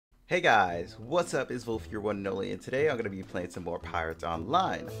Hey guys, what's up? It's Volf, your one and only, and today I'm going to be playing some more Pirates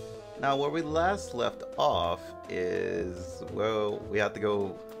Online. Now, where we last left off is, well, we have to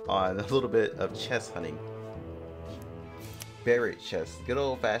go on a little bit of chest hunting. Buried chest, good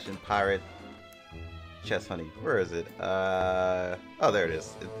old-fashioned pirate chest hunting. Where is it? Oh, there it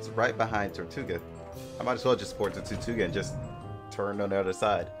is. It's right behind Tortuga. I might as well just port to Tortuga and just turn on the other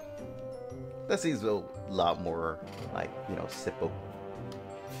side. That seems a lot more, like, simple.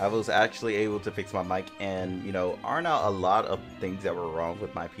 I was actually able to fix my mic and, iron out a lot of things that were wrong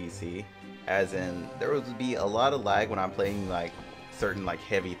with my PC. As in, there would be a lot of lag when I'm playing, like, certain, like,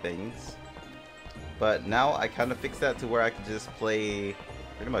 heavy things. But now I kind of fixed that to where I can just play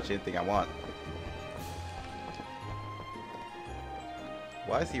pretty much anything I want.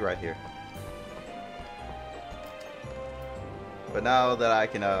 Why is he right here? But now that I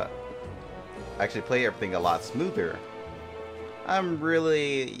can, actually play everything a lot smoother, I'm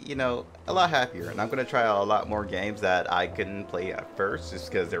really, a lot happier, and I'm going to try out a lot more games that I couldn't play at first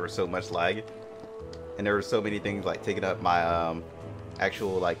just because there was so much lag. And there were so many things like taking up my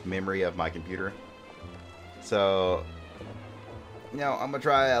actual like memory of my computer. So, I'm going to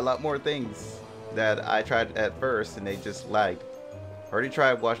try a lot more things that I tried at first and they just lagged. I already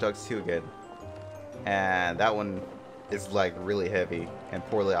tried Watch Dogs 2 again, and that one is like really heavy and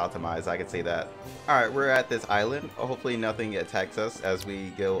poorly optimized, I could say that. Alright, we're at this island. Hopefully nothing attacks us as we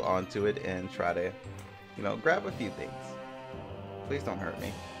go onto it and try to, grab a few things. Please don't hurt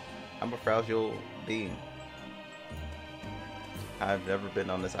me. I'm a fragile being. I've never been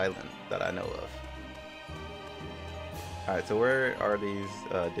on this island that I know of. Alright, so where are these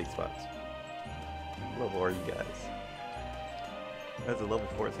dig spots? What level are you guys? That's a level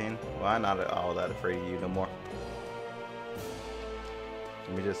 14. Well, I'm not all that afraid of you no more.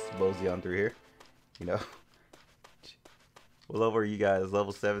 Let me just mosey on through here. What level are you guys?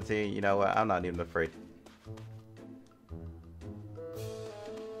 Level 17? You know what? I'm not even afraid.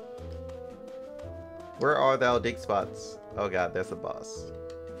 Where are thou dig spots? Oh god, that's a boss.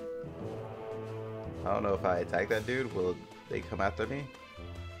 I don't know if I attack that dude, will they come after me?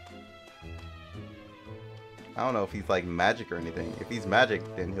 I don't know if he's like magic or anything. If he's magic,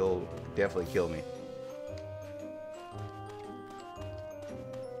 then he'll definitely kill me.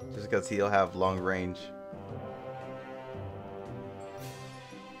 Just because he'll have long range.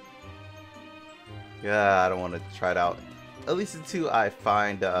 Yeah, I don't want to try it out. At least until I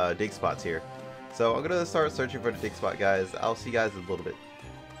find dig spots here. So I'm gonna start searching for the dig spot, guys. I'll see you guys in a little bit.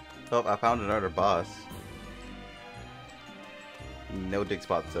 Oh, I found another boss. No dig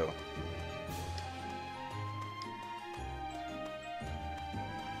spots though.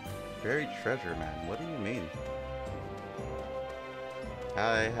 Buried treasure, man. What do you mean?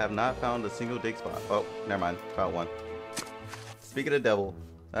 I have not found a single dig spot. Oh, never mind. Found one. Speak of the devil.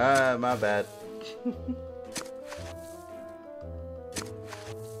 Ah, my bad.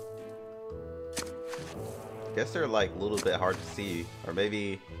 Guess they're like a little bit hard to see, or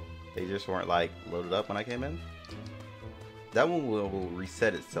maybe they just weren't like loaded up when I came in. That one will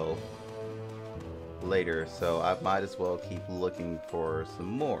reset itself later, so I might as well keep looking for some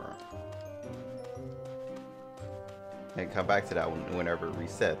more. And come back to that one whenever it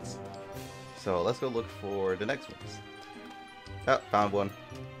resets. So let's go look for the next ones. Oh, found one.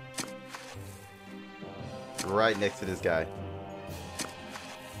 Right next to this guy.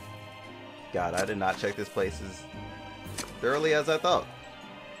 God, I did not check this place as thoroughly as I thought.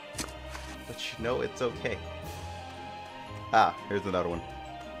 But it's okay. Ah, here's another one.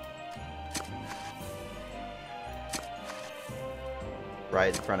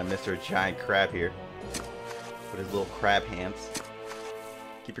 Right in front of Mr. Giant Crab here. With his little crab hands.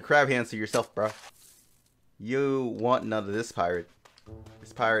 Keep your crab hands to yourself, bro. You want none of this pirate.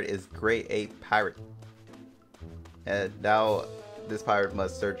 This pirate is grade 8 pirate. And now this pirate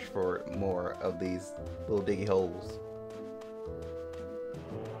must search for more of these little diggy holes.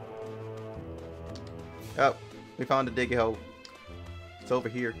 Oh, we found a diggy hole. It's over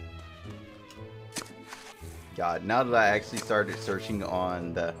here. God, now that I actually started searching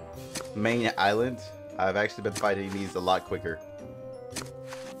on the main island, I've actually been fighting these a lot quicker.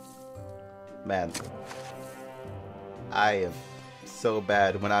 Man, I am so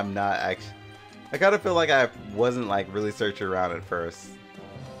bad when I'm not actually... I kind of feel like I wasn't like really searching around at first.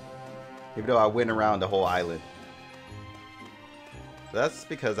 Even though I went around the whole island. That's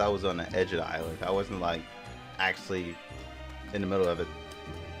because I was on the edge of the island. I wasn't like actually in the middle of it.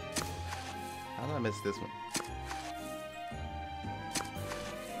 How did I miss this one?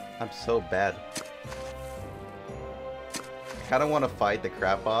 I'm so bad. I kind of want to fight the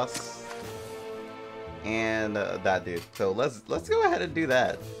crab boss and that dude. So let's go ahead and do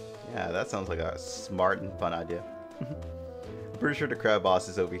that. Yeah, that sounds like a smart and fun idea. I'm pretty sure the crab boss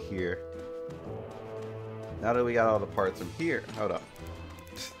is over here. Now that we got all the parts from here, hold up.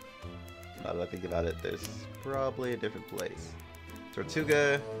 Now that I think about it, there's probably a different place.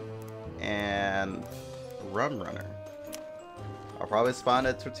 Tortuga and Rum Runner. I'll probably spawn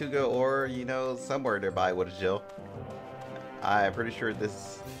at Tortuga or, you know, somewhere nearby with a jail. I'm pretty sure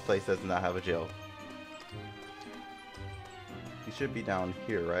this place does not have a jail. He should be down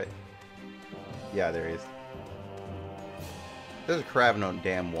here, right? Yeah, there he is. There's a crab in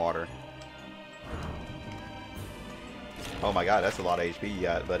damn water. Oh my god, that's a lot of HP you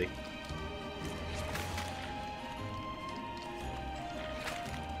got, buddy.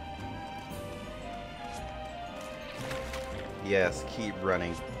 Yes, keep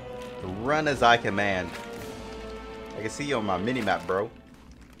running. Run as I command. I can see you on my minimap, bro.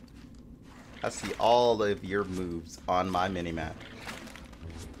 I see all of your moves on my minimap.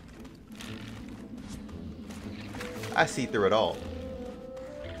 I see through it all.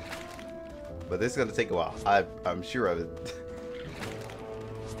 But this is going to take a while. I'm sure of it.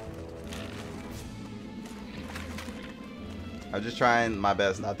 I'm just trying my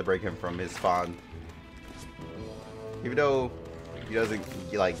best not to break him from his spawn. Even though he doesn't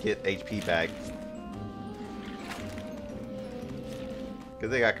like get HP back. Because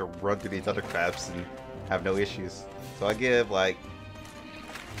I think I could run through these other crabs and have no issues. So I give like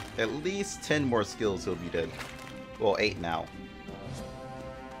at least 10 more skills he'll be dead. Well, 8 now.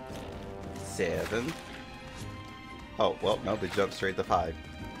 7. Oh, well, no, they jumped straight to 5.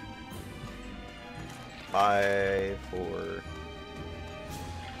 5, 4,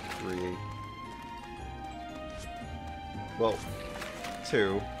 3. Well,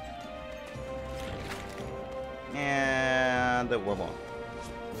 2. And 1 more.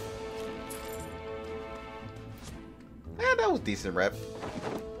 And that was decent rep.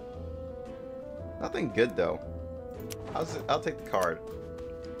 Nothing good though. I'll take the card.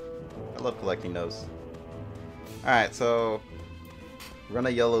 I love collecting those. Alright, so we're gonna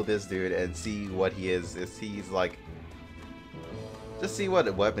yellow this dude and see what he is. If he's like, just see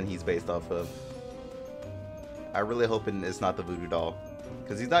what weapon he's based off of. I'm really hoping it's not the voodoo doll,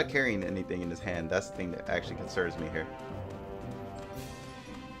 because he's not carrying anything in his hand. That's the thing that actually concerns me here.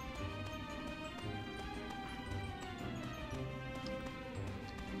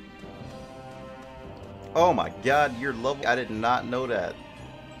 Oh my god, you're low. I did not know that.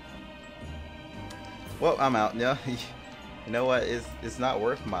 Well, I'm out. Yeah, you know what? It's not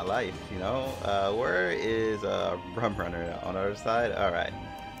worth my life. You know. Where is Rum Runner on the other side? All right.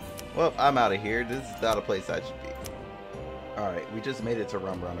 Well, I'm out of here. This is not a place I should be. All right, we just made it to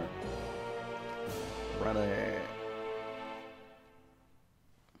Rum Runner. Runner.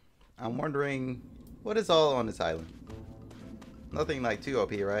 I'm wondering what is all on this island. Nothing like too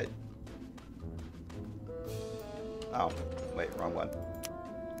OP, right? Oh, wait, wrong one.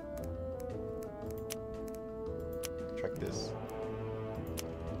 Check this.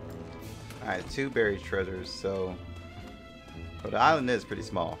 Alright, 2 buried treasures, so... But the island is pretty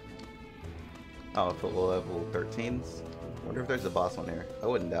small. Oh, for level 13s? I wonder if there's a boss on there. I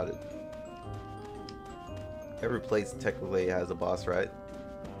wouldn't doubt it. Every place technically has a boss, right?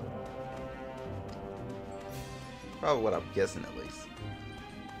 Probably what I'm guessing at least.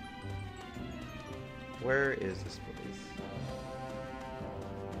 Where is this place?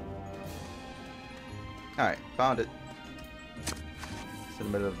 Alright, found it. It's in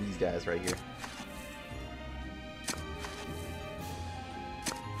the middle of these guys right here.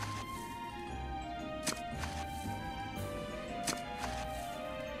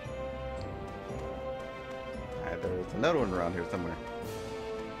 Alright, there's another one around here somewhere.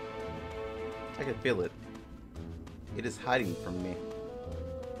 I can feel it. It is hiding from me.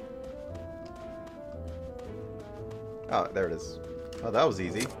 Oh, there it is. Oh, that was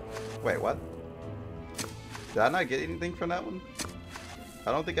easy. Wait, what? Did I not get anything from that one?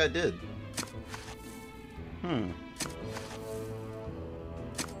 I don't think I did.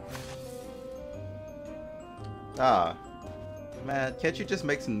 Ah. Man, can't you just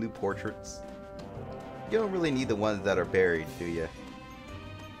make some new portraits? You don't really need the ones that are buried, do you?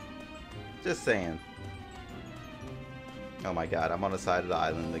 Just saying. Oh my god, I'm on the side of the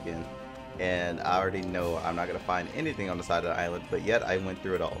island again. And I already know I'm not going to find anything on the side of the island, but yet I went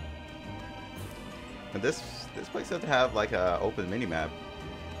through it all. And this place doesn't have like a open minimap.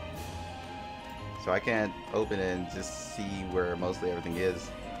 So I can't open it and just see where mostly everything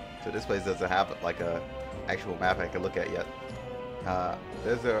is. So this place doesn't have like a actual map I can look at yet.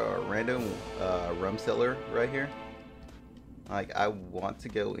 There's a random rum cellar right here. Like, I want to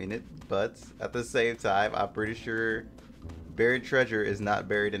go in it, but at the same time, I'm pretty sure Buried treasure is not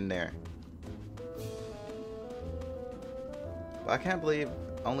buried in there. But I can't believe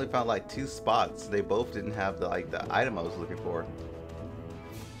I only found like 2 spots. They both didn't have the the item I was looking for.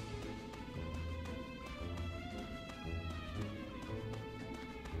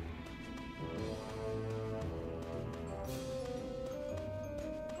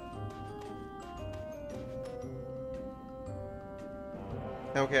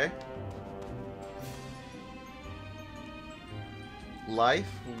 Okay. Life,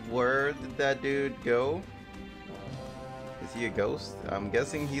 where did that dude go? Is he a ghost? I'm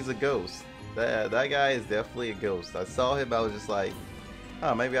guessing he's a ghost. That guy is definitely a ghost. I saw him, I was just like,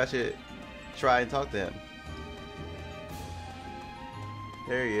 oh, maybe I should try and talk to him.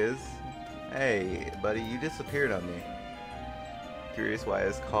 There he is. Hey, buddy, you disappeared on me. Curious why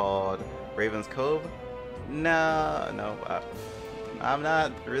it's called Raven's Cove? No, I'm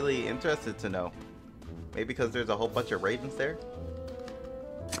not really interested to know. Maybe because there's a whole bunch of ravens there?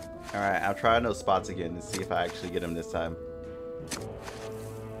 Alright, I'm trying those spots again to see if I actually get them this time.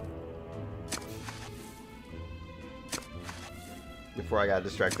 Before I got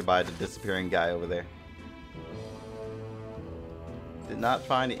distracted by the disappearing guy over there. Did not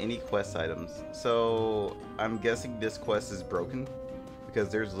find any quest items. So, I'm guessing this quest is broken. Because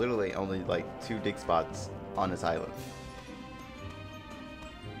there's literally only like 2 dig spots on this island.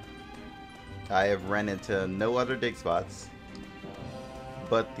 I have ran into no other dig spots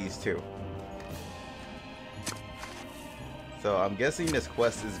but these 2. So I'm guessing this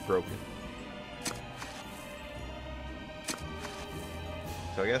quest is broken.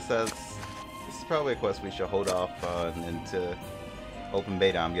 So I guess this is probably a quest we should hold off on into open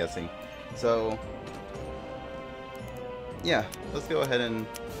beta, I'm guessing. So yeah, let's go ahead and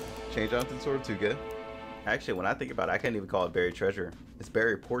change on to the Sword of Tuga. Actually, when I think about it, I can't even call it buried treasure. It's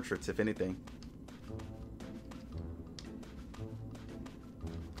buried portraits, if anything.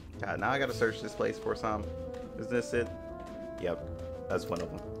 God, now I gotta search this place for some. Is this it? Yep, that's one of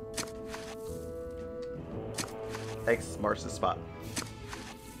them. X marks the spot.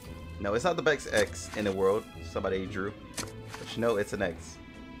 No, it's not the best X in the world. Somebody drew. But you know, it's an X.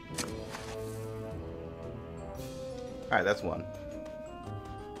 Alright, that's one.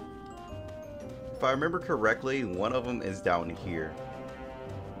 If I remember correctly, one of them is down here.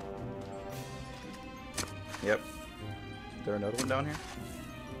 Yep. Is there another one down here?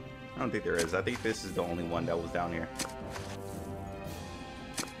 I don't think there is. I think this is the only one that was down here.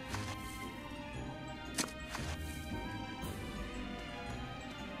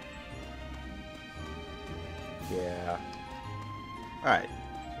 Yeah. Alright.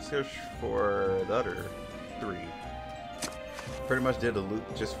 Let's go for the other 3. Pretty much did a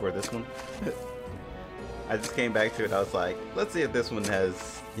loop just for this one. I just came back to it. I was like, let's see if this one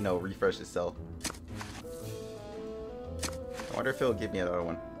has, you know, refreshed itself. I wonder if it'll give me another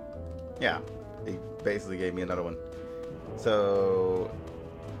one. Yeah, it basically gave me another one. So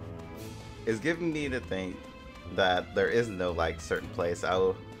it's giving me to think that there is no like certain place. I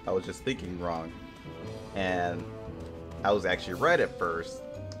was just thinking wrong, and I was actually right at first.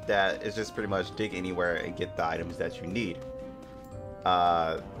 That it's just pretty much dig anywhere and get the items that you need.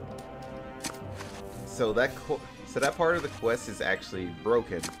 So that part of the quest is actually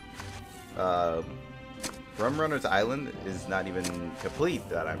broken. Rum Runner's Island is not even complete,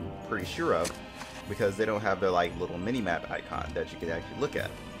 that I'm pretty sure of, because they don't have their like little mini-map icon that you can actually look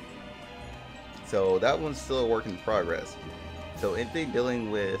at. So that one's still a work in progress. So anything dealing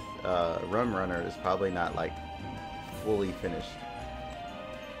with Rum Runner is probably not like fully finished.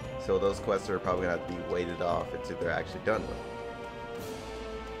 So those quests are probably gonna have to be weighted off until they're actually done with.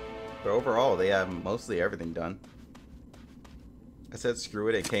 But overall, they have mostly everything done. I said screw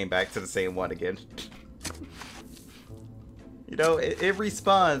it and came back to the same one again. You know, it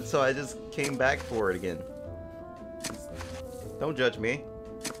respawned, so I just came back for it again. Don't judge me.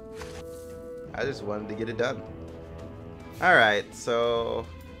 I just wanted to get it done. Alright, so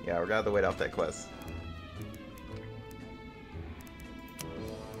yeah, we're gonna have to wait off that quest.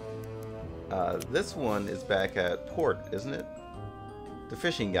 This one is back at port, isn't it? The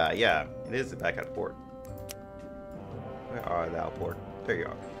fishing guy, yeah, it is back at port. Where are thou, port? There you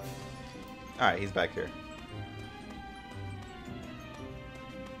are. Alright, he's back here.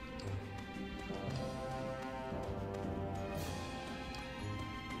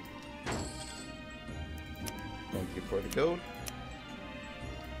 Thank you for the gold.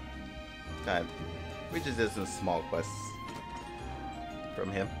 Alright, we just did some small quests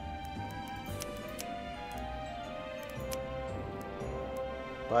from him.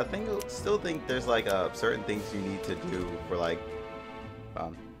 But I still think there's like certain things you need to do for like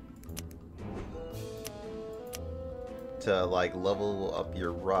to like level up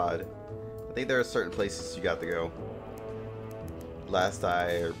your rod. I think there are certain places you got to go. Last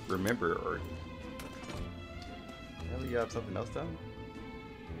I remember, or really, you have something else done?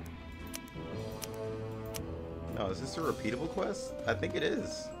 No, is this a repeatable quest? I think it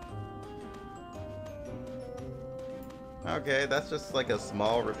is. Okay, that's just like a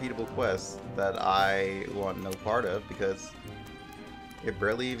small repeatable quest that I want no part of because it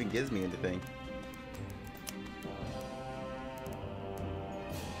barely even gives me anything.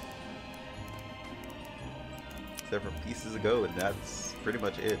 Except for pieces of gold, and that's pretty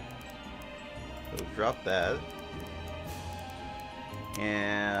much it. So drop that.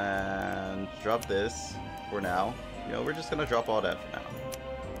 And drop this for now. You know, we're just gonna drop all that for now.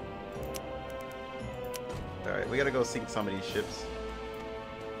 Alright, we gotta go sink some of these ships.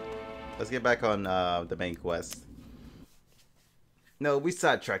 Let's get back on the main quest. No, we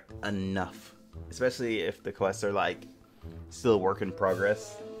sidetracked enough. Especially if the quests are like still work in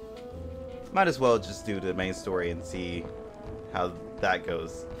progress. Might as well just do the main story and see how that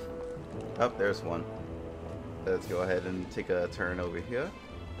goes. Oh, there's one. Let's go ahead and take a turn over here.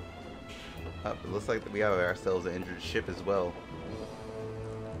 Oh, it looks like we have ourselves an injured ship as well.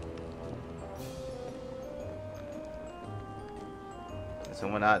 Can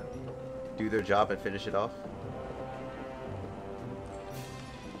someone not do their job and finish it off?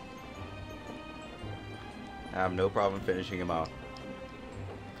 I have no problem finishing him off.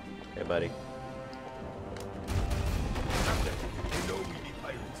 Hey, buddy.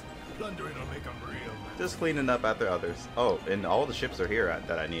 Just cleaning up after others. Oh, and all the ships are here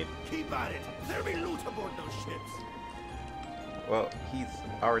that I need. Keep at it. There'll be loot aboard those ships. Well, he's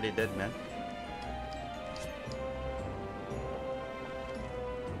already dead, man.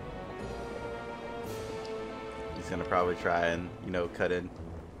 He's gonna probably try and, you know, cut in.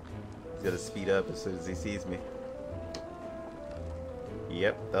 He's gonna speed up as soon as he sees me.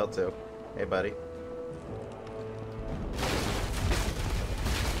 Yep, felt so. Hey, buddy.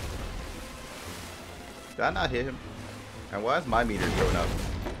 Did I not hit him? And why is my meter going up?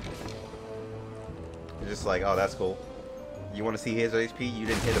 It's just like, oh, that's cool. You want to see his HP? You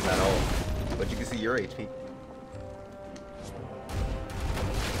didn't hit him at all. But you can see your HP.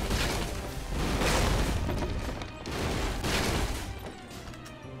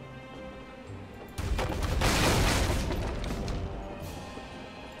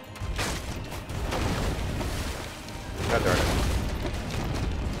 God darn it.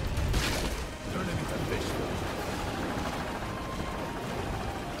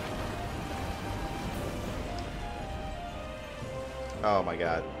 Oh my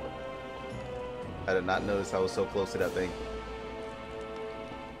god. I did not notice I was so close to that thing.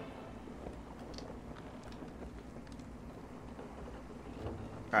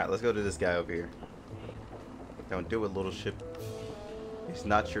 Alright, let's go to this guy over here. Don't do it, little ship. It's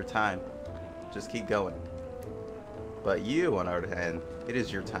not your time. Just keep going. But you, on the other hand, it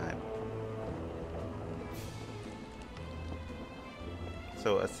is your time.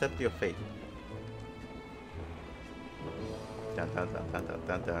 So accept your fate. Dun, dun, dun, dun, dun,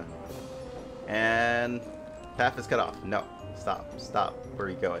 dun, dun. And path is cut off. No, stop, stop. Where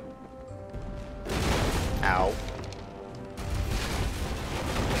are you going? Ow.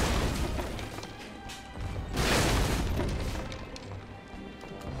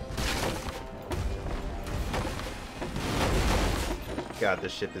 God,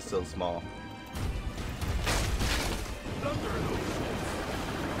 this ship is so small.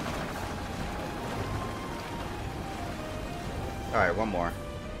 Alright, one more.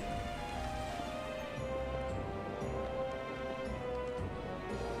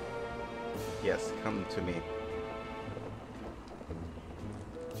 Yes, come to me.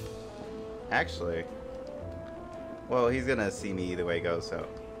 Actually, well, he's gonna see me either way it goes, so.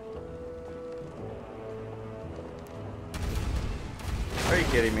 Are you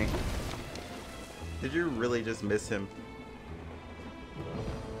kidding me? Did you really just miss him?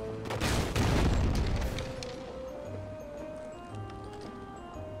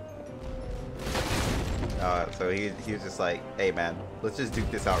 So he was just like, hey man, let's just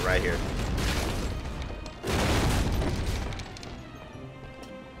duke this out right here.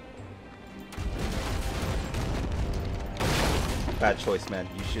 Bad choice, man.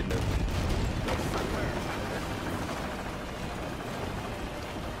 You shouldn't have.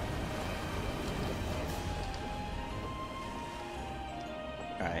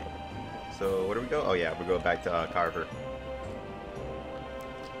 Alright. So where do we go? Oh yeah, we go back to Carver.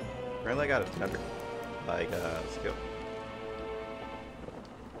 Apparently I got a tender. Like, skill.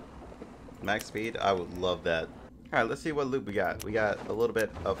 Max speed? I would love that. Alright, let's see what loot we got. We got a little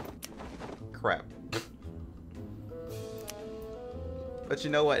bit of crap. But you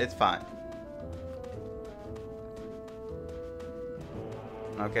know what? It's fine.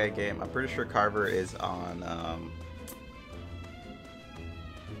 Okay, game. I'm pretty sure Carver is on.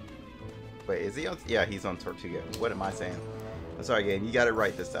 Wait, is he on? Yeah, he's on Tortuga. What am I saying? I'm sorry, game. You got it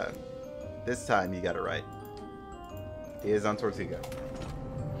right this time. This time you got it right. He is on Tortuga.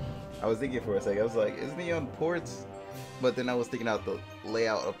 I was thinking for a second. I was like, isn't he on ports? But then I was thinking out the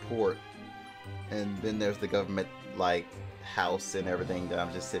layout of port, and then there's the government like house and everything. That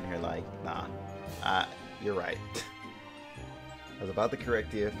I'm just sitting here like, nah, you're right. I was about to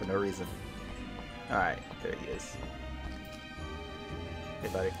correct you for no reason. All right, there he is. Hey,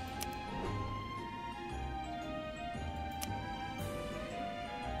 buddy.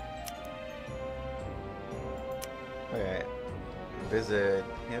 Okay, visit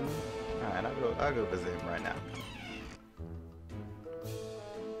him. All right, I'll go visit him right now.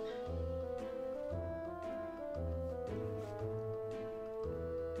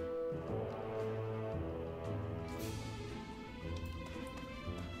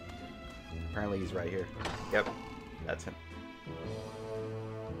 Apparently he's right here. Yep, that's him.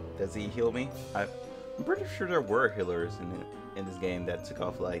 Does he heal me? I'm pretty sure there were healers in this game that took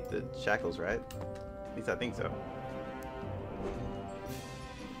off like the shackles, right? At least I think so.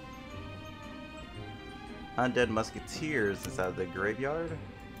 Undead musketeers inside the graveyard.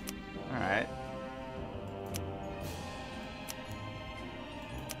 All right.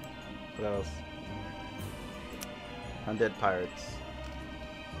 What else? Undead pirates.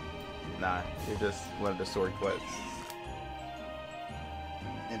 Nah, you're just one of the sword quests.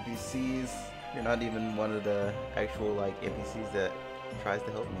 NPCs. You're not even one of the actual like NPCs that tries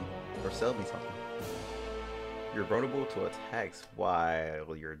to help me or sell me something. You're vulnerable to attacks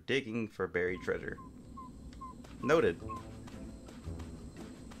while you're digging for buried treasure. Noted.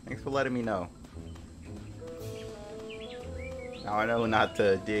 Thanks for letting me know. Now I know not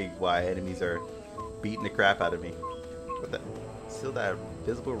to dig while enemies are beating the crap out of me. But that, still that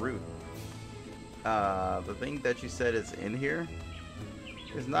visible root. The thing that you said is in here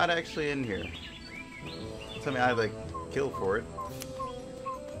is not actually in here. Tell me I have to kill for it.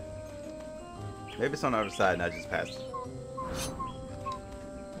 Maybe it's on the other side and I just passed it.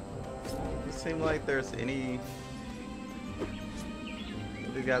 Doesn't seem like there's any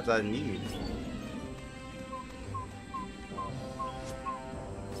of the guys I need.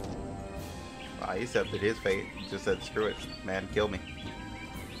 Wow, he accepted his fate. He just said, screw it, man, kill me.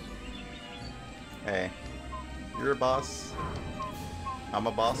 Hey, you're a boss. I'm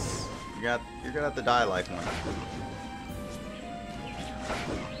a boss. You're gonna have to die like one.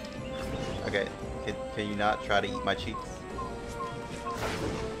 Okay, can you not try to eat my cheeks?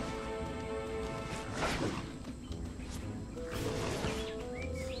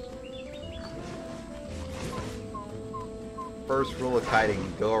 First rule of kiting,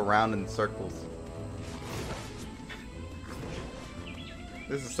 go around in circles.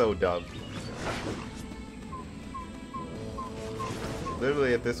 This is so dumb.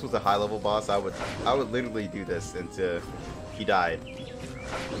 Literally, if this was a high-level boss, I would literally do this until he died.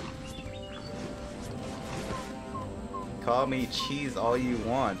 Call me cheese all you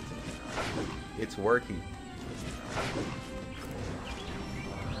want. It's working.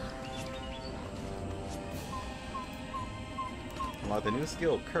 Unlock the new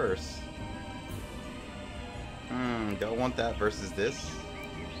skill, Curse. Don't want that versus this.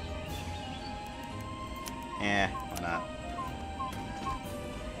 Why not?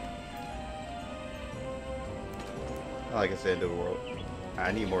 I like I said, the world.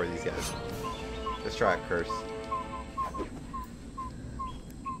 I need more of these guys. Let's try a Curse.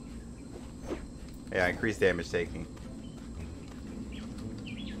 Yeah, increase damage taking.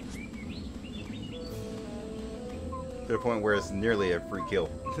 To the point where it's nearly a free kill.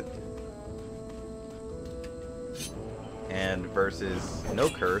 And versus no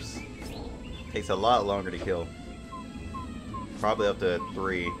Curse, takes a lot longer to kill. Probably up to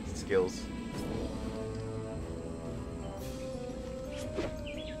 3 skills.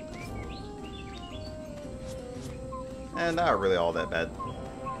 And not really all that bad.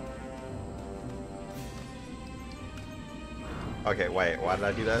 Okay, wait, why did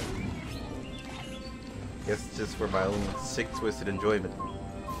I do that? Guess it's just for my own sick, twisted enjoyment.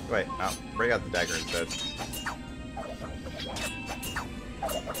 Wait, no, bring out the dagger instead.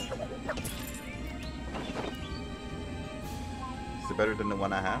 Is it better than the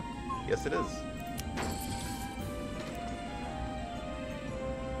one I have? Yes, it is.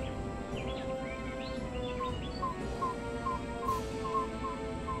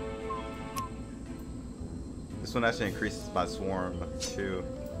 This one actually increases my swarm too.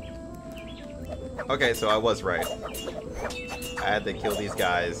 Okay, so I was right. I had to kill these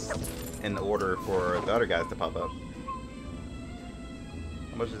guys in order for the other guys to pop up.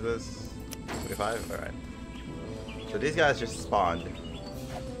 How much is this? 25? Alright. So these guys just spawned.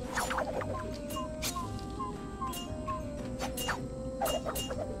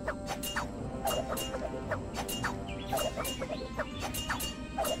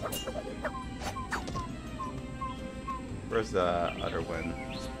 Where's the other one?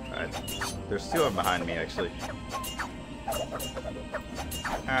 Alright. There's two of them behind me, actually.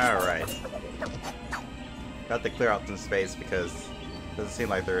 Alright. Got to clear out some space because it doesn't seem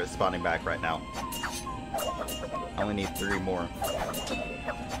like they're spawning back right now. I only need 3 more.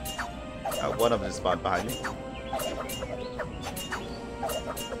 One of them just spawned behind me.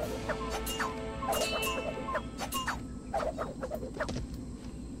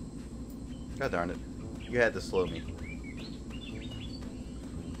 God darn it. You had to slow me.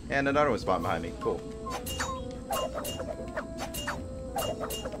 And another one spawned behind me. Cool.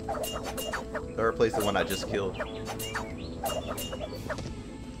 They'll replace the one I just killed.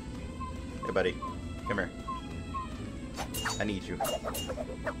 Hey buddy, come here. I need you.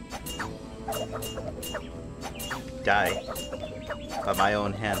 Die. By my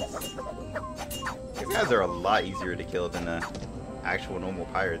own hands. These guys are a lot easier to kill than the actual normal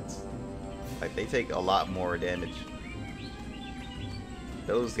pirates. Like, they take a lot more damage.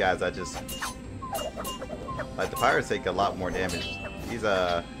 Those guys, I just... Like, the pirates take a lot more damage. These,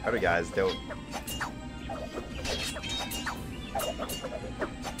 other guys don't.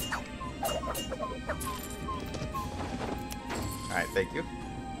 Alright, thank you.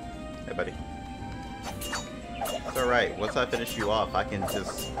 Hey, buddy. It's alright. Once I finish you off, I can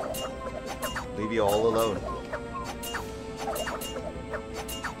just leave you all alone.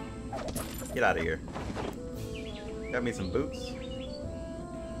 Get out of here. Got me some boots.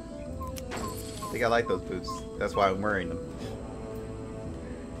 I think I like those boots. That's why I'm wearing them.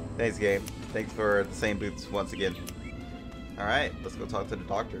 Thanks, game. Thanks for the same boots once again. Alright, let's go talk to the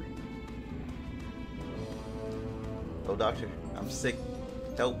doctor. Oh, doctor. I'm sick.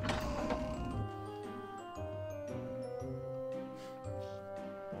 Help.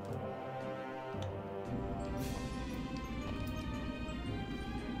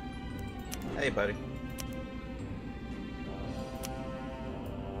 Hey, buddy.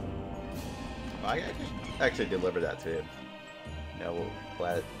 Well, I actually delivered that to him. No,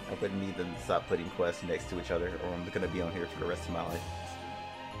 but I wouldn't need them to stop putting quests next to each other, or I'm gonna be on here for the rest of my life.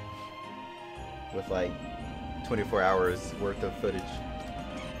 With like 24 hours worth of footage.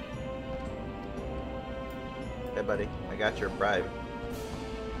 Hey buddy, I got your bribe.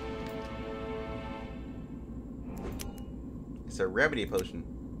 It's a remedy potion.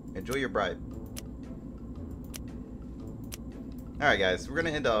 Enjoy your bribe. Alright guys, we're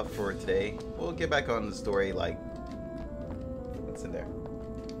gonna end off for today. We'll get back on the story like... What's in there?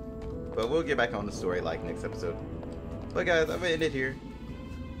 But we'll get back on the story like next episode. But guys, I'm gonna end it here.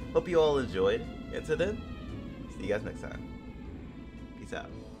 Hope you all enjoyed. Until then, see you guys next time. Peace out.